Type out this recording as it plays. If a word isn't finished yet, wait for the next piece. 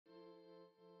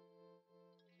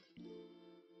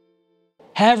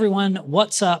Hey everyone,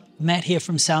 what's up? Matt here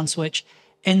from SoundSwitch.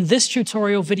 In this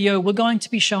tutorial video, we're going to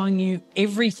be showing you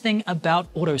everything about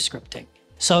auto-scripting.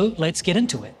 So let's get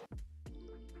into it.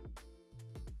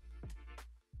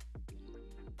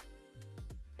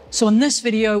 So in this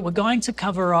video, we're going to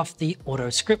cover off the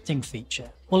auto-scripting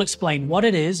feature. We'll explain what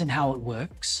it is and how it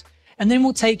works, and then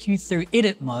we'll take you through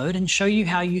edit mode and show you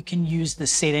how you can use the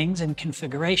settings and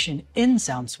configuration in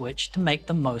SoundSwitch to make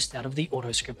the most out of the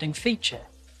auto-scripting feature.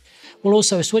 We'll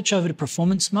also switch over to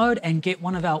performance mode and get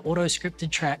one of our auto-scripted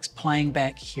tracks playing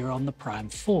back here on the Prime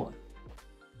 4.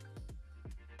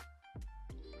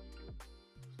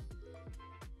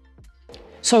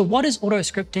 So what is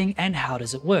auto-scripting and how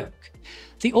does it work?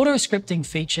 The auto-scripting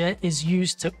feature is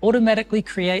used to automatically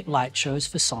create light shows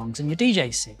for songs in your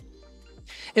DJ set.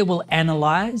 It will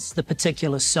analyze the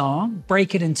particular song,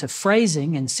 break it into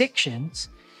phrasing and sections,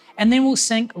 and then will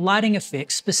sync lighting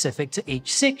effects specific to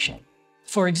each section.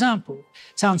 For example,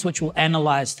 SoundSwitch will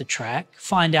analyze the track,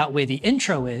 find out where the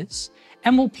intro is,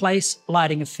 and will place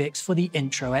lighting effects for the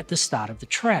intro at the start of the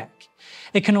track.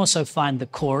 It can also find the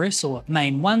chorus or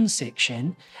main one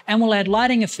section, and will add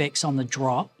lighting effects on the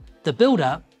drop, the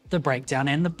build-up, the breakdown,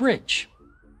 and the bridge.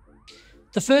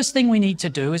 The first thing we need to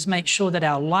do is make sure that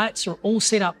our lights are all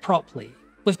set up properly.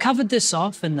 We've covered this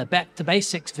off in the Back to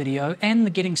Basics video and the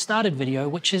Getting Started video,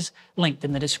 which is linked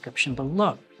in the description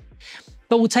below.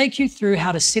 But we'll take you through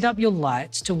how to set up your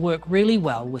lights to work really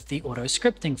well with the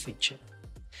auto-scripting feature.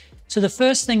 So the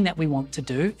first thing that we want to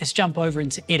do is jump over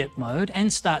into edit mode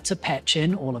and start to patch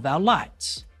in all of our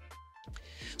lights.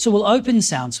 So we'll open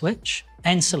SoundSwitch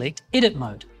and select edit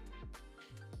mode.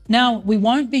 Now, we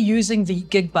won't be using the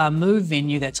gig bar move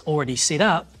venue that's already set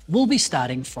up. We'll be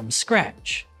starting from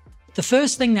scratch. The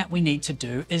first thing that we need to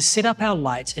do is set up our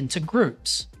lights into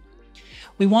groups.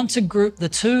 We want to group the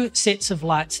two sets of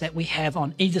lights that we have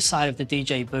on either side of the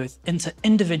DJ booth into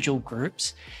individual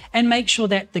groups and make sure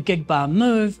that the gig bar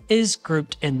move is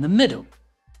grouped in the middle.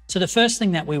 So the first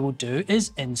thing that we will do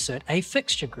is insert a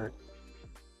fixture group.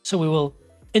 So we will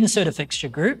insert a fixture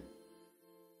group,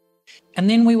 and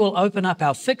then we will open up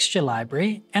our fixture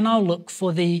library, and I'll look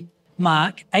for the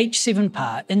Mark H7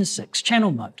 par in 6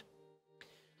 channel mode.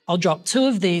 I'll drop 2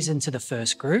 of these into the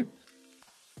first group.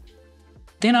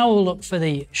 Then I will look for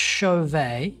the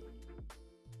Chauvet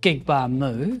gig bar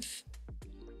move,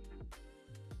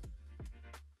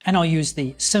 and I'll use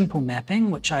the simple mapping,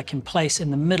 which I can place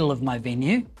in the middle of my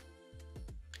venue.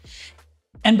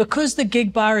 And because the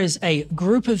gig bar is a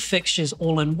group of fixtures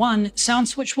all in one,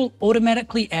 SoundSwitch will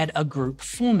automatically add a group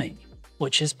for me,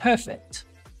 which is perfect.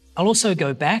 I'll also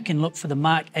go back and look for the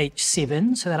Mark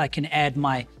H7 so that I can add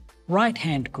my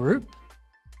right-hand group.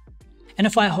 And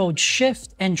if I hold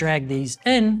Shift and drag these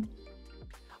in,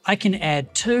 I can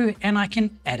add 2 and I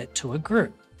can add it to a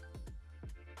group.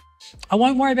 I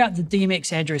won't worry about the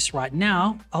DMX address right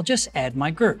now, I'll just add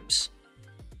my groups.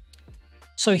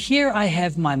 So here I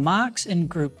have my marks in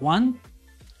group 1,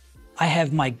 I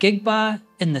have my gig bar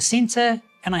in the center,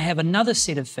 and I have another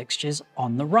set of fixtures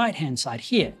on the right-hand side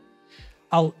here.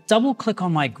 I'll double click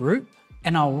on my group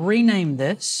and I'll rename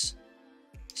this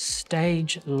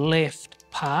Stage Left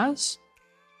Pars.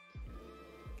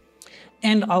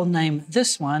 And I'll name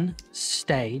this one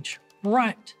Stage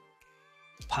Right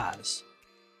Pars.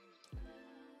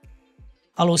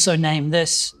 I'll also name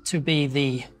this to be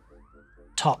the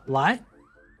top light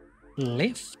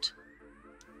left.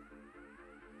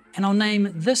 And I'll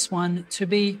name this one to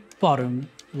be bottom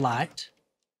light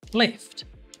left.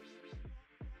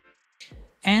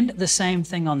 And the same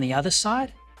thing on the other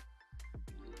side.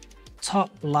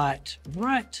 Top light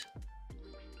right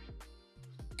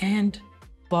and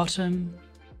bottom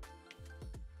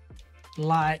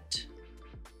light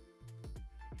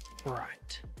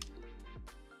right.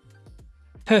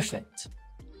 Perfect.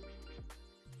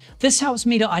 This helps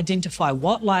me to identify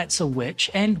what lights are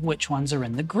which and which ones are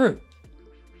in the group.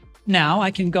 Now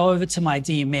I can go over to my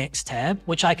DMX tab,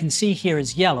 which I can see here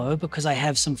is yellow because I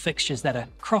have some fixtures that are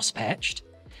cross-patched,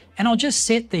 and I'll just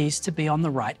set these to be on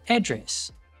the right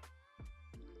address.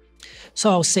 So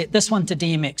I'll set this one to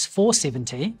DMX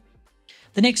 470,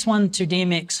 the next one to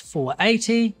DMX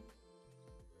 480,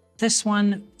 this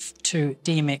one to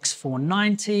DMX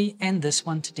 490, and this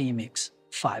one to DMX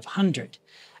 500.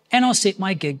 And I'll set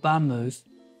my gig bar move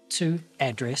to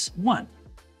address 1.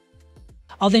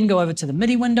 I'll then go over to the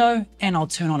MIDI window and I'll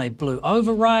turn on a blue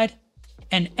override.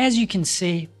 And as you can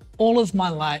see, all of my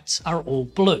lights are all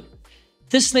blue.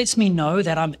 This lets me know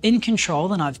that I'm in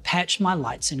control and I've patched my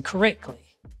lights in correctly.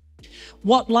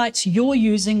 What lights you're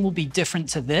using will be different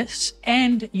to this,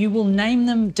 and you will name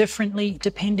them differently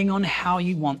depending on how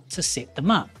you want to set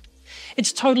them up.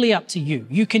 It's totally up to you.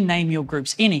 You can name your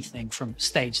groups anything from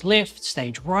stage left,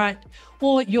 stage right,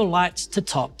 or your lights to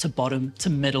top to bottom to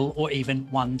middle, or even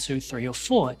 1, 2, 3, or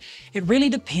 4. It really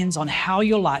depends on how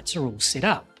your lights are all set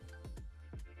up.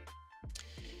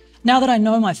 Now that I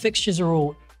know my fixtures are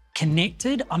all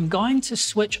connected, I'm going to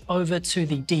switch over to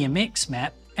the DMX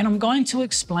map and I'm going to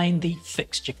explain the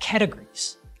fixture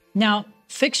categories. Now,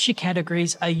 fixture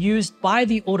categories are used by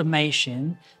the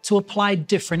automation to apply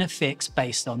different effects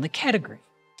based on the category.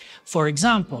 For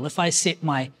example, if I set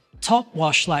my top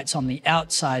wash lights on the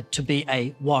outside to be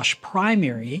a wash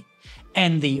primary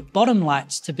and the bottom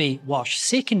lights to be wash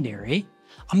secondary,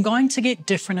 I'm going to get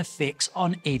different effects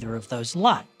on either of those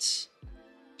lights.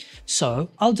 So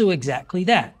I'll do exactly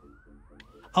that.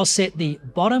 I'll set the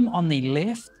bottom on the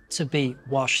left to be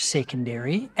wash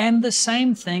secondary and the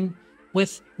same thing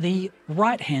with the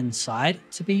right-hand side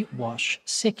to be wash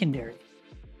secondary.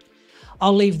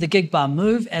 I'll leave the gig bar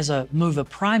move as a mover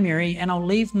primary and I'll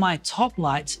leave my top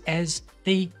lights as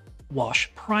the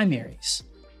wash primaries.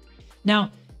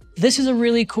 Now, this is a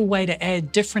really cool way to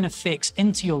add different effects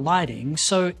into your lighting,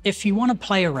 so if you want to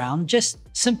play around, just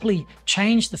simply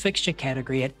change the fixture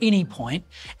category at any point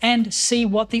and see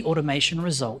what the automation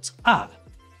results are.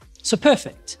 So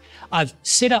perfect. I've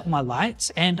set up my lights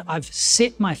and I've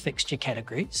set my fixture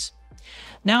categories.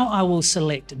 Now I will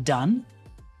select Done,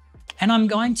 and I'm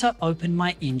going to open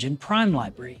my Engine Prime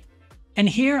library. And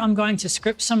here I'm going to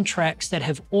script some tracks that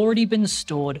have already been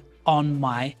stored on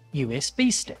my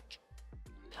USB stick.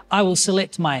 I will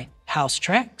select my house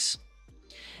tracks,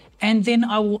 and then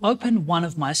I will open one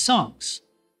of my songs.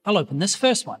 I'll open this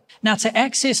first one. Now, to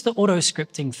access the auto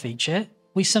scripting feature,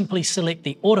 we simply select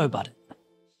the auto button.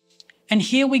 And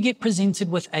here we get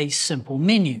presented with a simple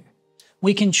menu.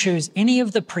 We can choose any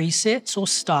of the presets or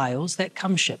styles that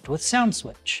come shipped with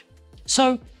SoundSwitch.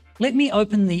 So let me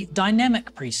open the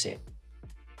dynamic preset.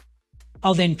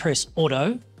 I'll then press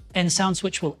auto, and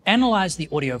SoundSwitch will analyze the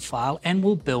audio file and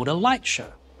will build a light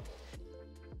show.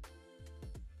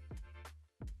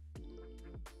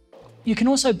 You can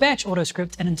also batch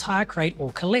AutoScript an entire crate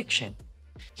or collection.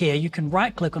 Here you can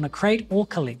right-click on a crate or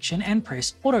collection and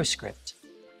press AutoScript.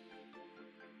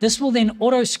 This will then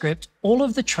AutoScript all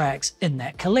of the tracks in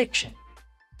that collection.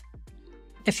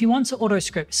 If you want to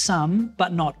AutoScript some,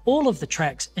 but not all of the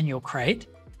tracks in your crate,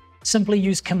 simply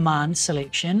use Command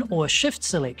Selection or Shift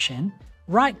Selection,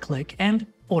 right-click and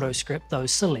AutoScript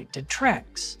those selected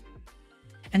tracks.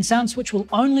 And SoundSwitch will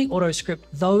only AutoScript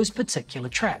those particular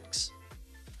tracks.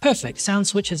 Perfect,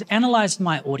 SoundSwitch has analyzed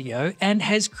my audio and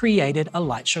has created a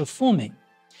light show for me.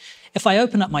 If I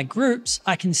open up my groups,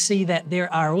 I can see that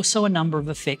there are also a number of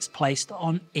effects placed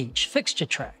on each fixture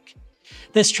track.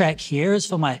 This track here is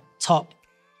for my top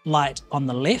light on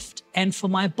the left and for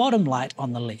my bottom light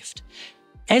on the left.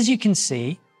 As you can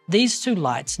see, these two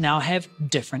lights now have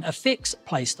different effects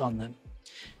placed on them.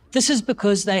 This is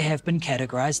because they have been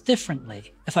categorized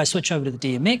differently. If I switch over to the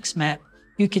DMX map,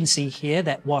 you can see here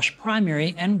that wash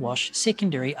primary and wash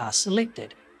secondary are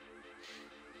selected.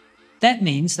 That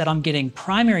means that I'm getting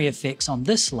primary effects on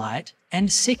this light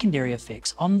and secondary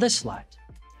effects on this light.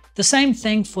 The same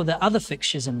thing for the other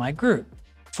fixtures in my group.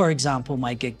 For example,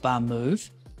 my gig bar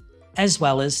move, as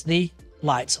well as the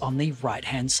lights on the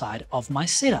right-hand side of my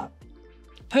setup.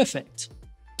 Perfect.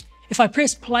 If I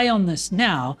press play on this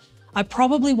now, I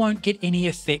probably won't get any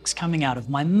effects coming out of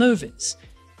my movers.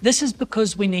 This is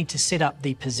because we need to set up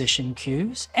the position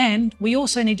cues, and we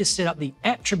also need to set up the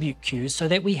attribute cues so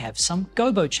that we have some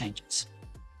gobo changes.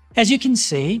 As you can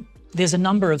see, there's a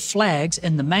number of flags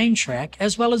in the main track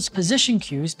as well as position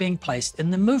cues being placed in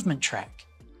the movement track.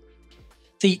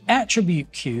 The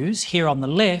attribute cues here on the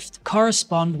left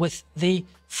correspond with the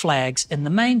flags in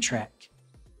the main track,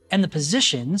 and the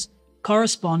positions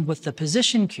correspond with the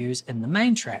position cues in the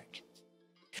main track.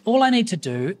 All I need to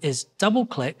do is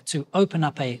double-click to open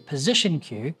up a position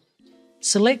cue,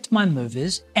 select my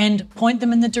movers, and point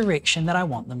them in the direction that I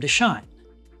want them to shine.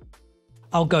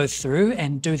 I'll go through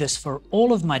and do this for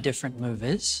all of my different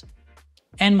movers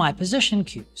and my position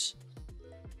cues.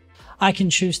 I can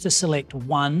choose to select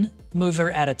one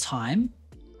mover at a time,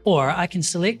 or I can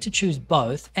select to choose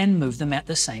both and move them at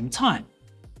the same time.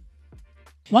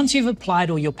 Once you've applied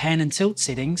all your pan and tilt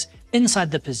settings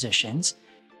inside the positions,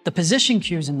 the position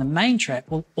cues in the main track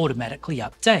will automatically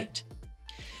update.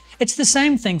 It's the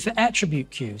same thing for attribute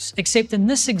cues, except in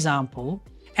this example,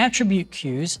 attribute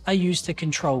cues are used to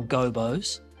control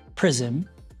gobos, prism,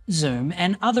 zoom,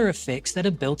 and other effects that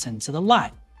are built into the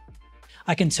light.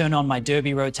 I can turn on my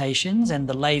derby rotations and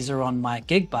the laser on my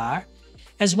gig bar,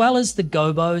 as well as the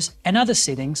gobos and other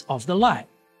settings of the light.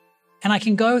 And I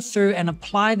can go through and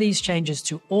apply these changes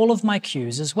to all of my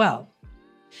cues as well.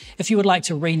 If you would like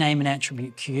to rename an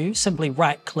attribute queue, simply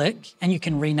right-click and you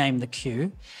can rename the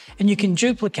queue, and you can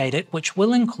duplicate it, which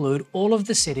will include all of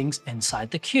the settings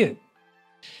inside the queue.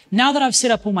 Now that I've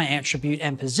set up all my attribute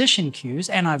and position queues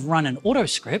and I've run an auto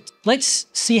script, let's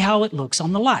see how it looks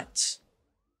on the lights.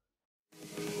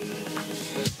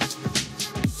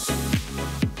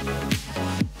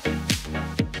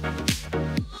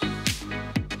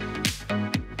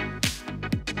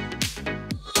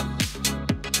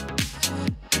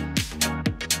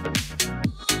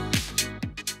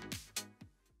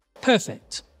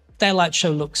 Perfect. That light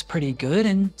show looks pretty good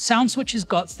and SoundSwitch has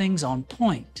got things on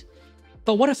point.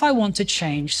 But what if I want to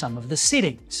change some of the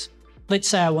settings? Let's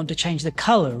say I want to change the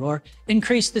color or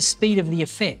increase the speed of the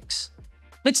effects.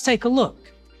 Let's take a look.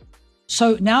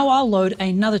 So now I'll load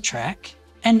another track,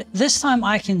 and this time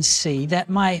I can see that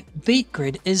my beat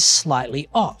grid is slightly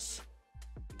off.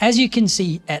 As you can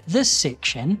see at this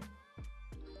section,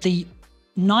 the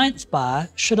 9th bar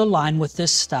should align with the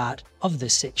start of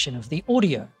this section of the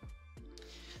audio.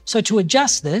 So to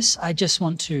adjust this, I just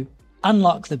want to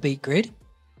unlock the beat grid,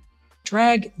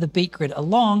 drag the beat grid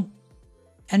along,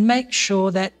 and make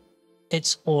sure that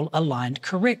it's all aligned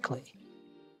correctly.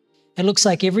 It looks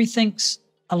like everything's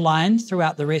aligned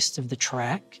throughout the rest of the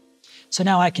track. So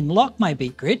now I can lock my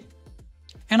beat grid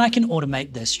and I can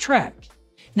automate this track.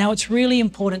 Now it's really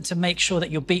important to make sure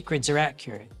that your beat grids are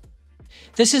accurate.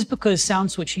 This is because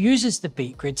SoundSwitch uses the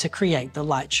beat grid to create the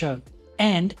light show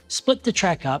and split the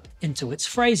track up into its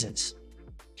phrases.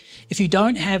 If you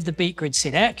don't have the beat grid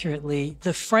set accurately,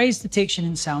 the phrase detection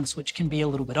in SoundSwitch can be a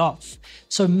little bit off,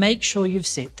 so make sure you've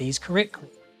set these correctly.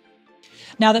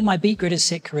 Now that my beat grid is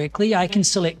set correctly, I can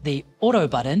select the Auto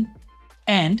button,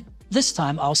 and this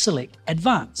time I'll select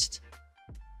Advanced.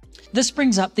 This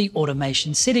brings up the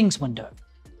Automation Settings window.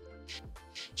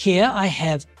 Here I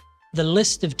have the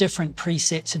list of different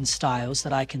presets and styles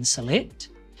that I can select.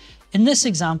 In this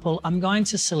example, I'm going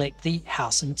to select the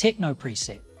House and Techno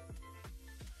preset.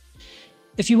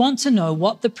 If you want to know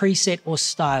what the preset or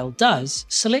style does,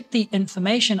 select the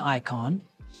information icon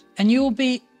and you will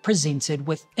be presented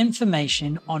with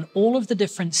information on all of the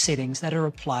different settings that are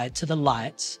applied to the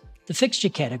lights, the fixture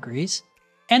categories,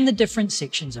 and the different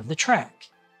sections of the track.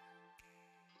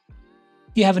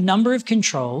 You have a number of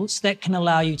controls that can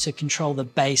allow you to control the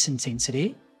bass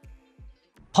intensity,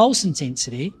 pulse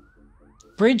intensity,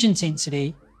 bridge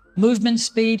intensity, movement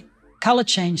speed, color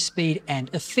change speed,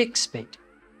 and effect speed.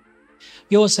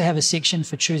 You also have a section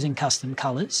for choosing custom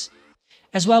colors,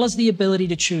 as well as the ability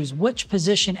to choose which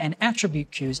position and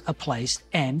attribute cues are placed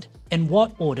and in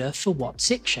what order for what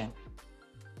section.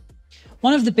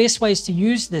 One of the best ways to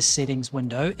use this settings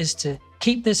window is to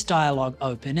keep this dialog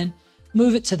open and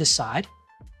move it to the side,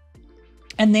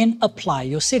 and then apply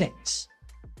your settings.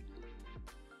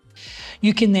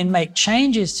 You can then make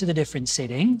changes to the different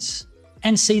settings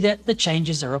and see that the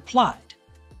changes are applied.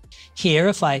 Here,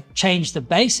 if I change the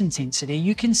bass intensity,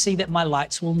 you can see that my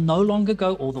lights will no longer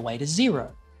go all the way to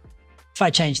 0. If I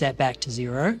change that back to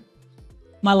 0,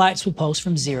 my lights will pulse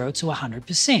from 0 to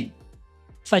 100%.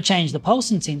 If I change the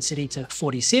pulse intensity to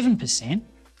 47%,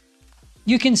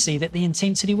 you can see that the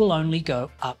intensity will only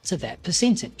go up to that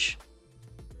percentage.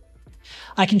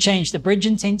 I can change the bridge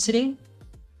intensity,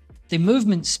 the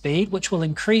movement speed, which will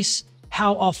increase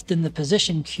how often the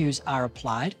position cues are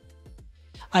applied.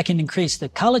 I can increase the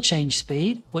color change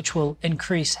speed, which will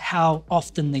increase how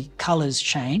often the colors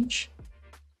change.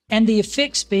 And the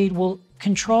effect speed will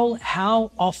control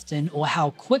how often or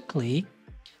how quickly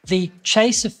the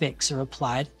chase effects are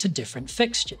applied to different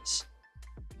fixtures.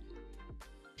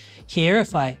 Here,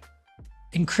 if I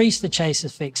increase the chase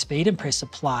effect speed and press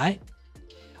apply,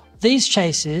 these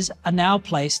chases are now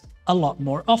placed a lot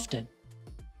more often.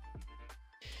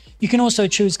 You can also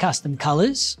choose custom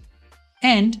colors,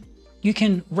 and you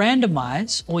can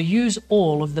randomize or use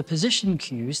all of the position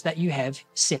cues that you have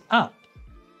set up.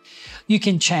 You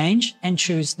can change and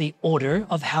choose the order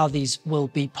of how these will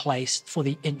be placed for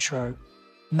the intro,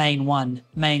 main 1,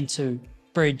 main 2,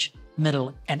 bridge,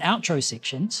 middle, and outro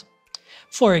sections.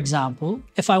 For example,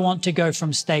 if I want to go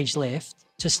from stage left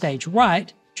to stage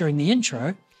right during the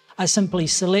intro, I simply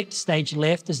select stage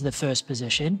left as the first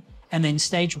position and then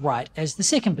stage right as the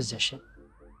second position.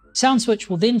 SoundSwitch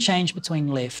will then change between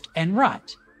left and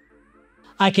right.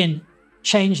 I can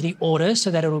change the order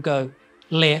so that it will go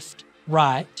left,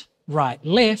 right, right,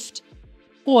 left,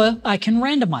 or I can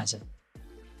randomize it.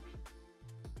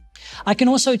 I can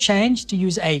also change to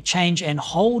use a change and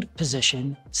hold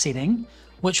position setting,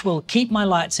 which will keep my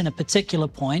lights in a particular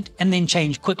point and then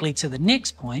change quickly to the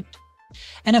next point.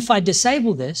 And if I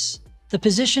disable this, the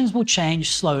positions will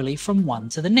change slowly from one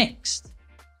to the next.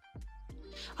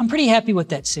 I'm pretty happy with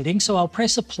that setting, so I'll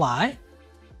press apply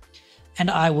and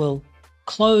I will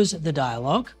close the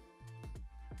dialog.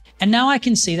 And now I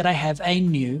can see that I have a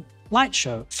new light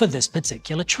show for this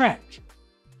particular track.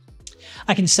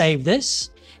 I can save this,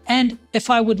 and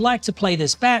if I would like to play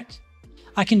this back,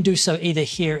 I can do so either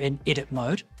here in edit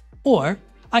mode, or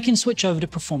I can switch over to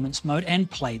performance mode and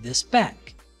play this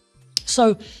back.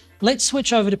 So let's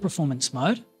switch over to performance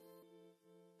mode,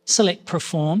 select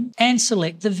perform, and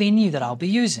select the venue that I'll be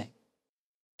using.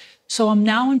 So I'm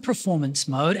now in performance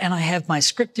mode and I have my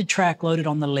scripted track loaded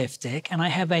on the left deck and I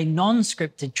have a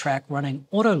non-scripted track running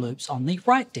Autoloops on the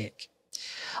right deck.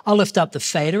 I'll lift up the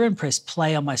fader and press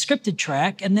play on my scripted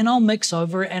track, and then I'll mix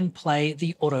over and play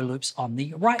the Autoloops on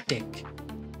the right deck.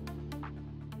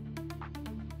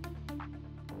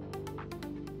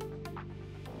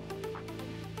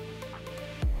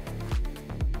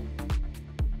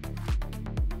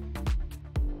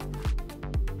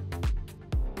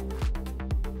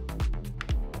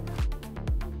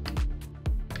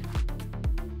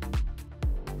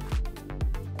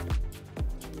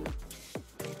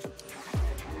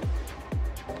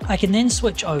 I can then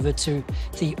switch over to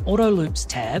the Autoloops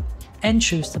tab and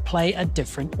choose to play a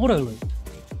different Autoloop.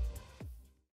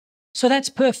 So that's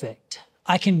perfect.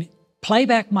 I can play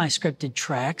back my scripted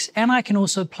tracks and I can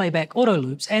also play back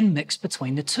Autoloops and mix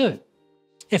between the two.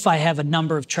 If I have a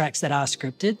number of tracks that are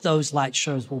scripted, those light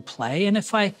shows will play, and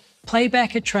if I play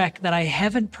back a track that I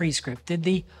haven't pre-scripted,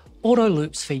 the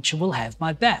Autoloops feature will have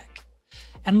my back.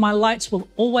 And my lights will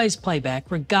always play back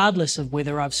regardless of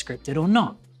whether I've scripted or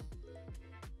not.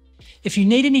 If you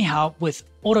need any help with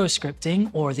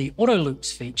auto-scripting or the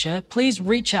Autoloops feature, please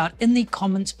reach out in the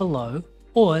comments below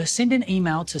or send an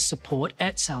email to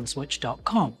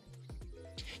support@soundswitch.com.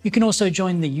 You can also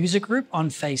join the user group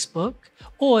on Facebook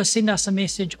or send us a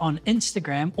message on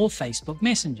Instagram or Facebook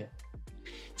Messenger.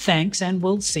 Thanks, and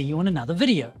we'll see you in another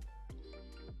video.